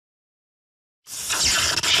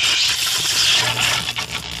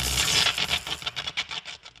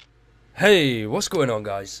Hey, what's going on,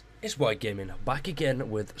 guys? It's White Gaming, back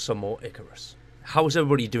again with some more Icarus. How's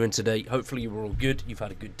everybody doing today? Hopefully you're all good, you've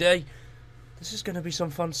had a good day. This is going to be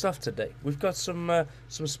some fun stuff today. We've got some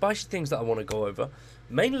spicy things that I want to go over,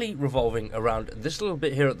 mainly revolving around this little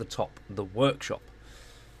bit here at the top, the workshop.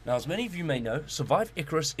 Now, as many of you may know, Survive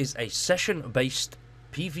Icarus is a session-based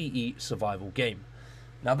PvE survival game.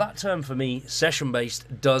 Now, that term for me,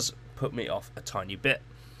 session-based, does put me off a tiny bit.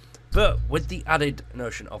 But with the added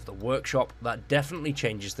notion of the workshop, that definitely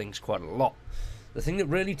changes things quite a lot. The thing that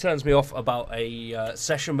really turns me off about a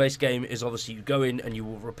session-based game is obviously you go in and you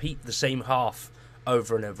will repeat the same half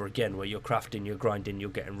over and over again, where you're crafting, you're grinding, you're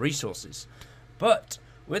getting resources. But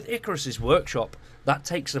with Icarus's workshop, that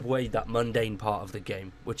takes away that mundane part of the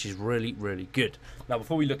game, which is really, really good. Now,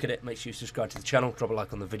 before we look at it, make sure you subscribe to the channel, drop a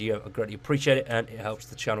like on the video. I greatly appreciate it, and it helps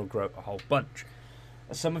the channel grow a whole bunch.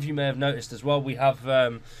 As some of you may have noticed as well, we've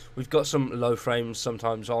got some low frames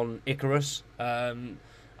sometimes on Icarus. I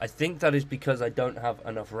think that is because I don't have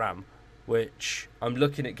enough RAM, which I'm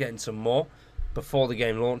looking at getting some more before the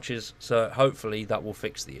game launches, so hopefully that will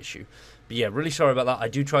fix the issue. But yeah, really sorry about that. I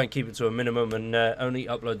do try and keep it to a minimum and only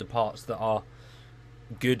upload the parts that are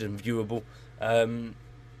good and viewable.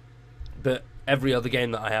 But every other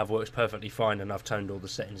game that I have works perfectly fine, and I've toned all the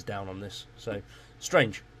settings down on this. So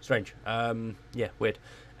strange. Yeah, weird.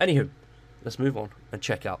 Anywho, let's move on and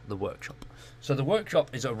check out the workshop. So the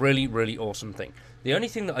workshop is a really, really awesome thing. The only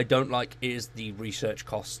thing that I don't like is the research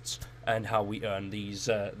costs and how we earn these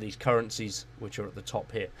currencies, which are at the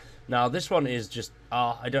top here. Now, this one is just,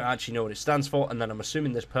 I don't actually know what it stands for, and then I'm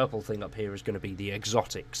assuming this purple thing up here is going to be the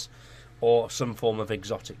exotics, or some form of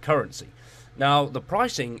exotic currency. Now, the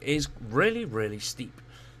pricing is really, really steep.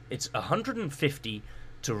 It's 150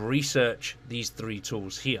 to research these three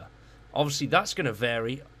tools here. Obviously, that's going to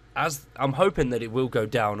vary, as I'm hoping that it will go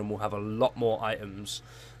down and we'll have a lot more items.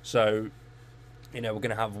 So, you know, we're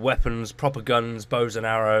going to have weapons, proper guns, bows and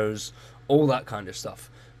arrows, all that kind of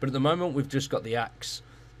stuff. But at the moment, we've just got the axe,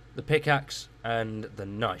 the pickaxe, and the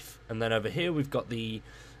knife. And then over here, we've got the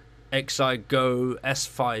XI Go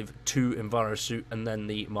S5 2 Enviro suit, and then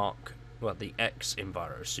the the X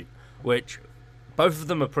Enviro suit, which both of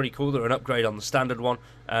them are pretty cool. They're an upgrade on the standard one,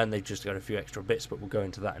 and they've just got a few extra bits, but we'll go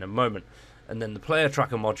into that in a moment. And then the player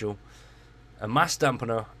tracker module, a mass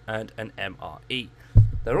dampener, and an MRE.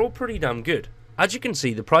 They're all pretty damn good. As you can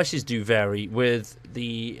see, the prices do vary, with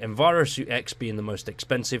the EnviroSuit X being the most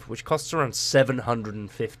expensive, which costs around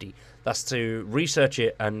 750. That's to research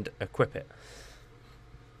it and equip it.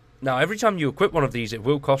 Now, every time you equip one of these, it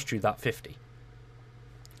will cost you that 50.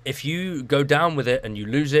 If you go down with it and you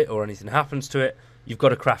lose it or anything happens to it, you've got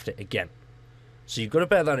to craft it again. So you've got to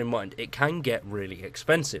bear that in mind. It can get really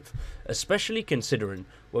expensive, especially considering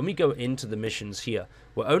when we go into the missions here,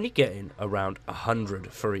 we're only getting around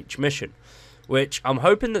 100 for each mission, which I'm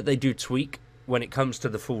hoping that they do tweak when it comes to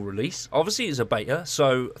the full release. Obviously, it's a beta,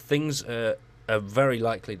 so things are very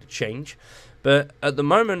likely to change. But at the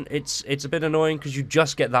moment, it's a bit annoying because you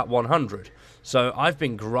just get that 100. So I've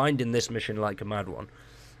been grinding this mission like a mad one.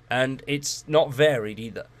 And it's not varied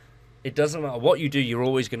either. It doesn't matter what you do, you're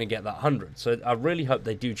always going to get that 100. So I really hope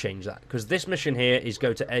they do change that. Because this mission here is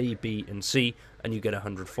go to A, B, and C, and you get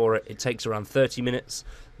 100 for it. It takes around 30 minutes.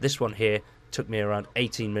 This one here took me around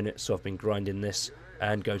 18 minutes, so I've been grinding this.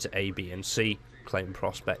 And go to A, B, and C, claim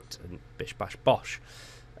prospect, and bish, bash, bosh.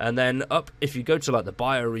 And then up, if you go to like the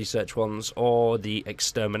bio-research ones, or the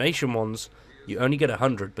extermination ones, you only get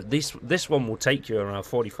 100. But this one will take you around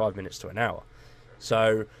 45 minutes to an hour.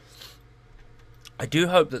 So I do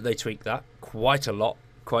hope that they tweak that quite a lot,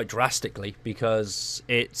 quite drastically, because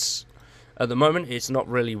it's, at the moment, it's not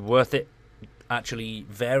really worth it actually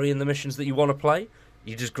varying the missions that you want to play.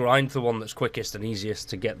 You just grind the one that's quickest and easiest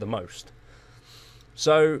to get the most.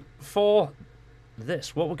 So for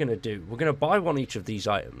this, what we're going to do, we're going to buy one each of these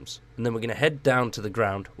items, and then we're going to head down to the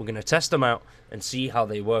ground. We're going to test them out and see how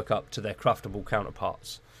they work up to their craftable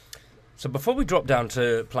counterparts. So before we drop down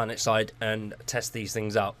to planet side and test these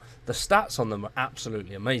things out, the stats on them are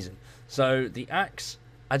absolutely amazing. So the axe,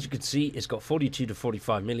 as you can see, it's got 42 to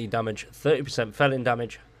 45 melee damage, 30% felling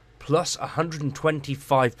damage, plus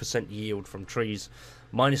 125% yield from trees,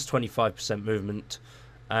 minus 25% movement,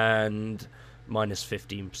 and minus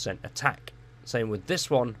 15% attack. Same with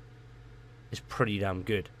this one, is pretty damn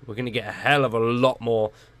good. We're going to get a hell of a lot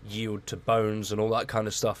more yield to bones and all that kind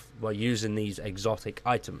of stuff by using these exotic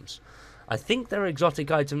items. I think they're exotic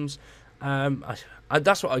items.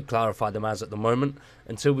 That's what I'd clarify them as at the moment,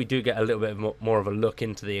 until we do get a little bit more of a look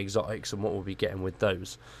into the exotics and what we'll be getting with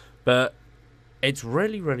those. But it's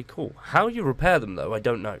really, really cool. How you repair them, though, I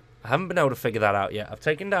don't know. I haven't been able to figure that out yet. I've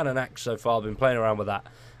taken down an axe so far. I've been playing around with that.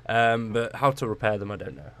 But how to repair them, I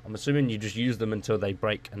don't know. I'm assuming you just use them until they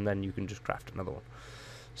break, and then you can just craft another one.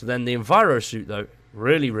 So then the Enviro suit, though,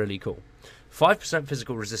 really, really cool. 5%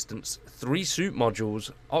 physical resistance, 3 suit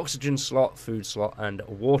modules, oxygen slot, food slot, and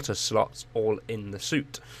water slots all in the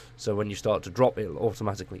suit. So when you start to drop, it'll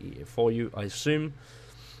automatically eat it for you, I assume.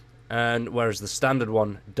 And whereas the standard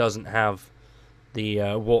one doesn't have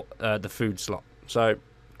the food slot. So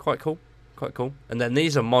quite cool. Quite cool. And then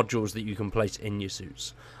these are modules that you can place in your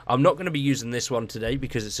suits. I'm not going to be using this one today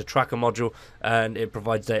because it's a tracker module and it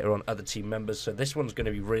provides data on other team members. So this one's going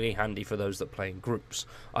to be really handy for those that play in groups.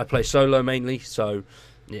 I play solo mainly, so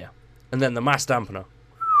yeah. And then the mass dampener.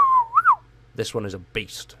 This one is a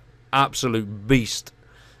beast. Absolute beast.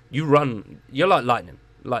 You run, you're like lightning.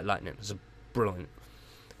 Like lightning. It's brilliant.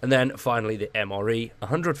 And then finally the MRE.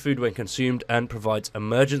 100 food when consumed and provides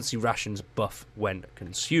emergency rations buff when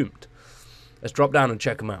consumed. Let's drop down and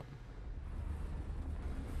check him out.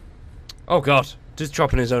 Oh god, just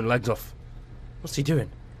chopping his own legs off. What's he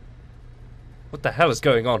doing? What the hell is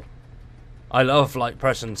going on? I love like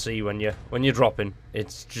pressing C when you're dropping.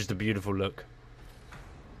 It's just a beautiful look.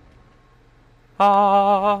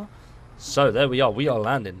 Ah. So there we are. We are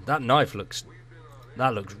landing. That knife looks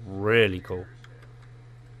really cool.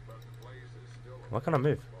 Why can't I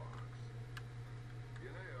move?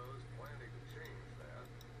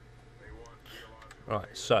 Right,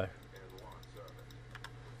 so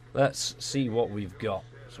let's see what we've got.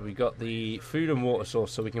 So we've got the food and water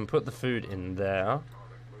source, so we can put the food in there.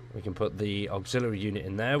 We can put the auxiliary unit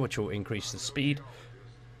in there, which will increase the speed.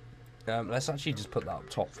 Let's actually just put that up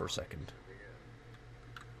top for a second.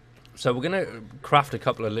 So we're going to craft a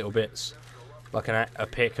couple of little bits, like a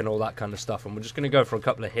pick and all that kind of stuff, and we're just going to go for a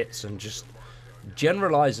couple of hits and just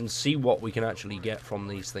generalize and see what we can actually get from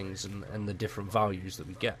these things and the different values that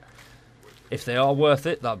we get. If they are worth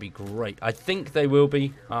it, that'd be great. I think they will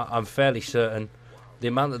be. I'm fairly certain. The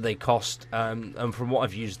amount that they cost, and from what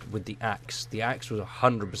I've used with the axe was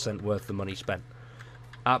 100% worth the money spent.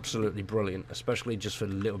 Absolutely brilliant, especially just for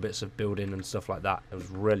little bits of building and stuff like that. It was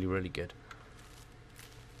really, really good.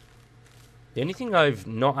 The only thing I've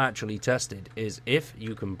not actually tested is if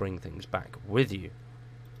you can bring things back with you.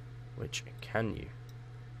 Which, can you?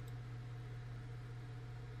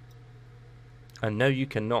 And no, you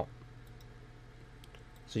cannot.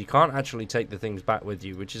 So you can't actually take the things back with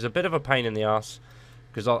you, which is a bit of a pain in the ass,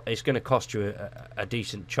 because it's going to cost you a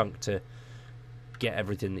decent chunk to get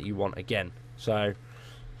everything that you want again. So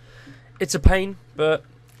it's a pain, but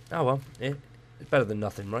oh well, it's better than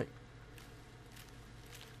nothing, right?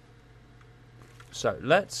 So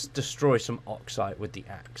let's destroy some oxide with the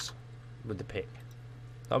axe, with the pick.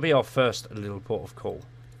 That'll be our first little port of call.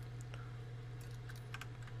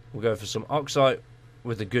 We'll go for some oxide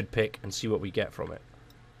with a good pick and see what we get from it.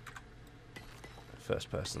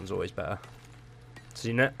 First person's always better. So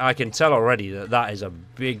you know, I can tell already that that is a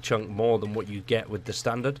big chunk more than what you get with the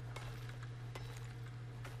standard.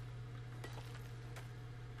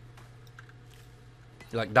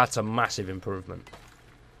 Like, that's a massive improvement.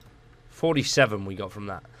 47 we got from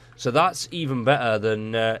that. So that's even better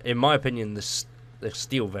than, in my opinion, the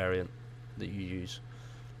steel variant that you use.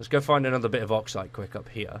 Let's go find another bit of oxide quick up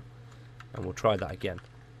here, and we'll try that again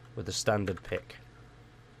with the standard pick.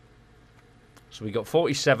 So we got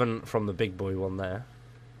 47 from the big boy one there.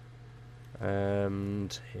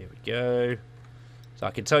 And here we go. So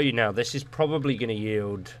I can tell you now, this is probably going to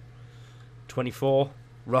yield 24,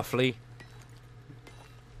 roughly.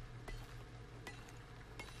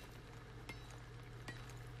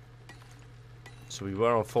 So we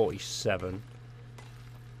were on 47.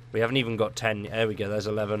 We haven't even got 10. There we go. There's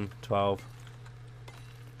 11, 12,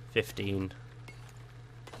 15,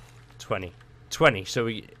 20. 20. So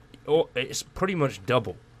it's pretty much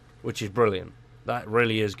double, which is brilliant. That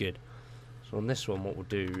really is good. So on this one, what we'll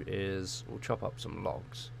do is we'll chop up some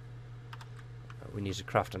logs. We need to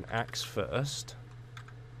craft an axe first.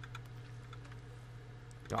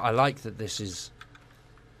 I like that this is...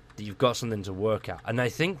 that you've got something to work at. And I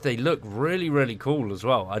think they look really, really cool as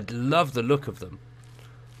well. I love the look of them.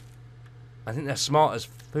 I think they're smart as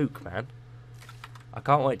fook, man. I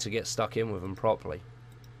can't wait to get stuck in with them properly.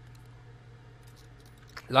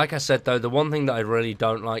 Like I said, though, the one thing that I really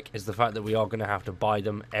don't like is the fact that we are going to have to buy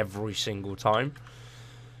them every single time.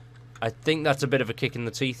 I think that's a bit of a kick in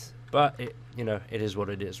the teeth, but, you know, it is what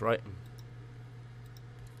it is, right?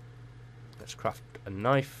 Let's craft a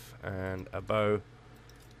knife and a bow.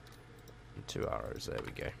 And 2 arrows, there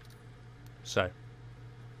we go. So,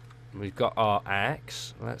 we've got our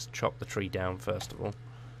axe. Let's chop the tree down first of all.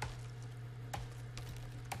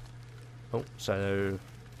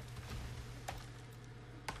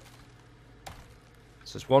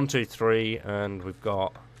 So it's 1, 2, 3, and we've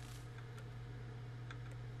got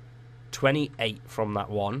 28 from that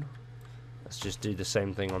one. Let's just do the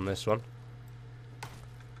same thing on this one.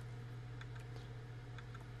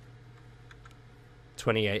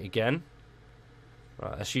 28 again.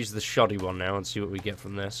 Right, let's use the shoddy one now and see what we get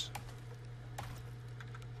from this.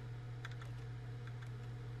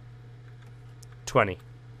 20.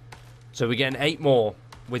 So we're getting 8 more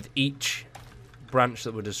with each branch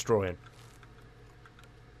that we're destroying.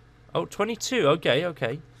 Oh, 22. Okay,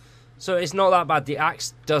 okay. So it's not that bad. The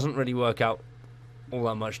axe doesn't really work out all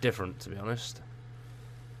that much different, to be honest.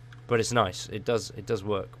 But it's nice. It does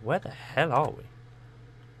work. Where the hell are we?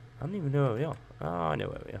 I don't even know where we are. Oh, I know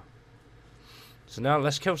where we are. So now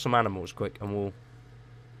let's kill some animals quick, and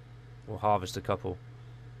we'll harvest a couple.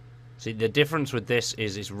 See, the difference with this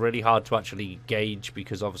is it's really hard to actually gauge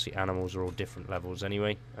because obviously animals are all different levels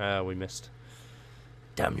anyway. We missed.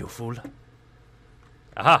 Damn you, fool.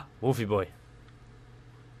 Aha! Wolfie boy.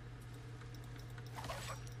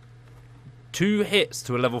 2 hits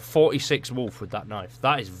to a level 46 wolf with that knife.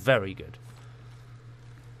 That is very good.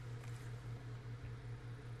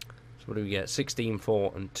 So what do we get? 16,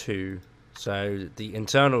 4, and 2. So the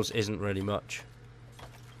internals isn't really much.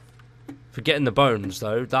 For getting the bones,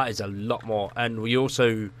 though, that is a lot more. And we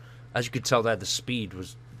also, as you could tell there, the speed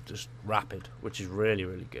was just rapid, which is really,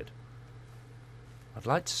 really good. I'd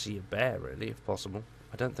like to see a bear, really, if possible.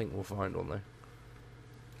 I don't think we'll find one,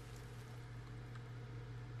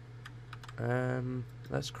 though.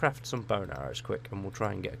 Let's craft some bone arrows quick, and we'll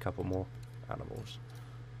try and get a couple more animals.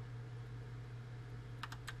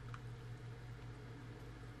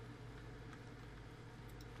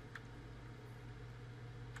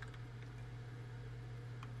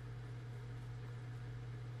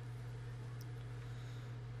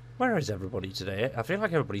 Where is everybody today? I feel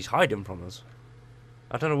like everybody's hiding from us.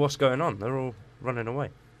 I don't know what's going on. They're all running away.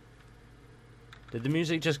 Did the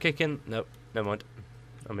music just kick in? Nope. Never mind.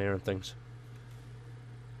 I'm hearing things.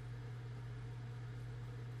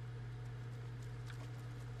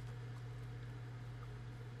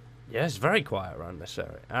 Yeah, it's very quiet around this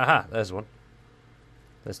area. Aha, there's one.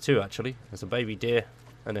 There's 2 actually. There's a baby deer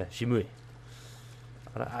and a shimui.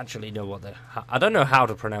 I don't actually know what the... I don't know how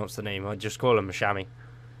to pronounce the name. I just call him a chamois.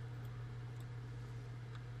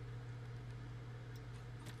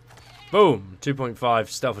 Boom! 2.5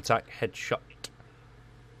 stealth attack headshot.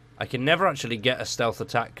 I can never actually get a stealth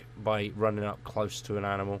attack by running up close to an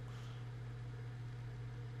animal.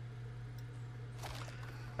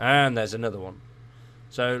 And there's another one.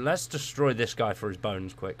 So let's destroy this guy for his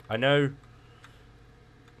bones quick. I know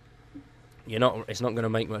it's not going to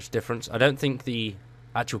make much difference. I don't think the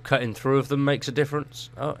actual cutting through of them makes a difference.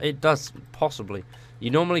 Oh, it does, possibly. You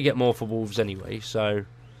normally get more for wolves anyway, so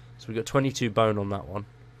we got 22 bone on that one.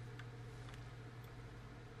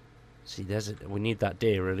 See, we need that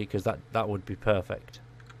deer really, because that would be perfect.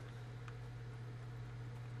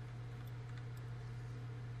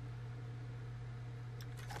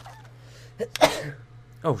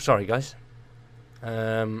 Oh, sorry guys.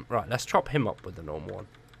 Right, let's chop him up with the normal one.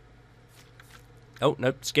 Oh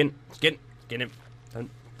no, skin him.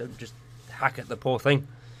 Don't just hack at the poor thing.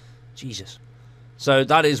 Jesus. So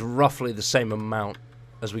that is roughly the same amount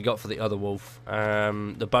as we got for the other wolf.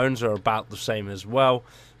 The bones are about the same as well,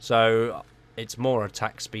 so it's more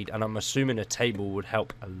attack speed, and I'm assuming a table would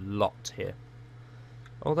help a lot here.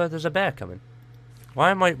 Although there's a bear coming.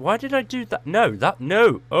 Why did I do that?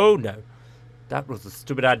 No, oh no. That was a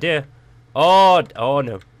stupid idea. Oh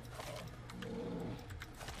no.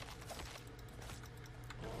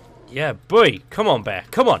 Yeah, boy, come on bear,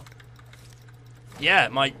 come on. Yeah,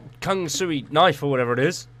 my kung sui knife or whatever it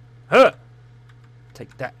is. Huh.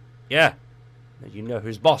 Take that. Yeah. You know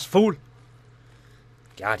who's boss, fool.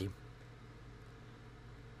 Got him.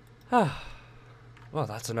 Ah. Well,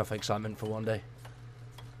 that's enough excitement for one day.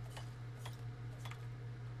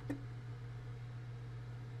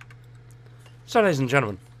 So, ladies and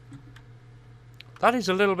gentlemen, that is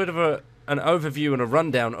a little bit of an overview and a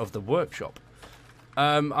rundown of the workshop.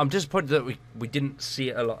 I'm disappointed that we didn't see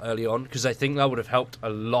it a lot early on, because I think that would have helped a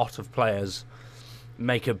lot of players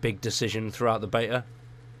make a big decision throughout the beta.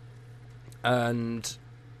 And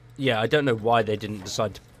yeah, I don't know why they didn't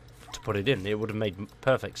decide to put it in. It would have made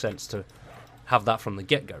perfect sense to have that from the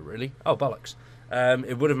get-go, really. Oh, bollocks.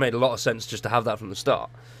 It would have made a lot of sense just to have that from the start,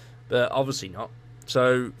 but obviously not.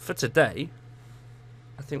 So for today,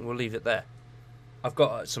 I think we'll leave it there. I've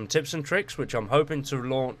got some tips and tricks which I'm hoping to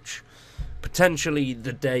launch potentially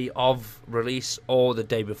the day of release or the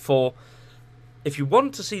day before. If you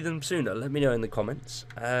want to see them sooner, let me know in the comments.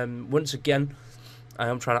 Once again, I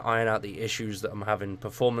am trying to iron out the issues that I'm having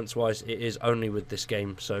performance-wise. It is only with this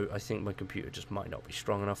game, so I think my computer just might not be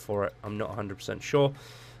strong enough for it. I'm not 100% sure.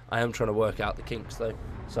 I am trying to work out the kinks, though.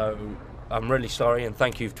 So I'm really sorry, and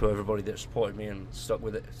thank you to everybody that supported me and stuck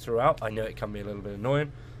with it throughout. I know it can be a little bit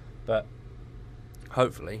annoying, but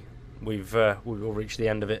hopefully we've all reached the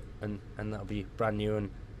end of it, and that'll be brand new and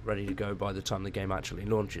ready to go by the time the game actually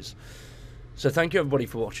launches. So thank you everybody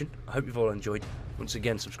for watching. I hope you've all enjoyed. Once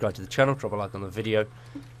again, subscribe to the channel, drop a like on the video.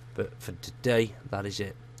 But for today, that is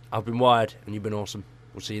it. I've been Wired, and you've been awesome.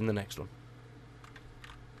 We'll see you in the next one.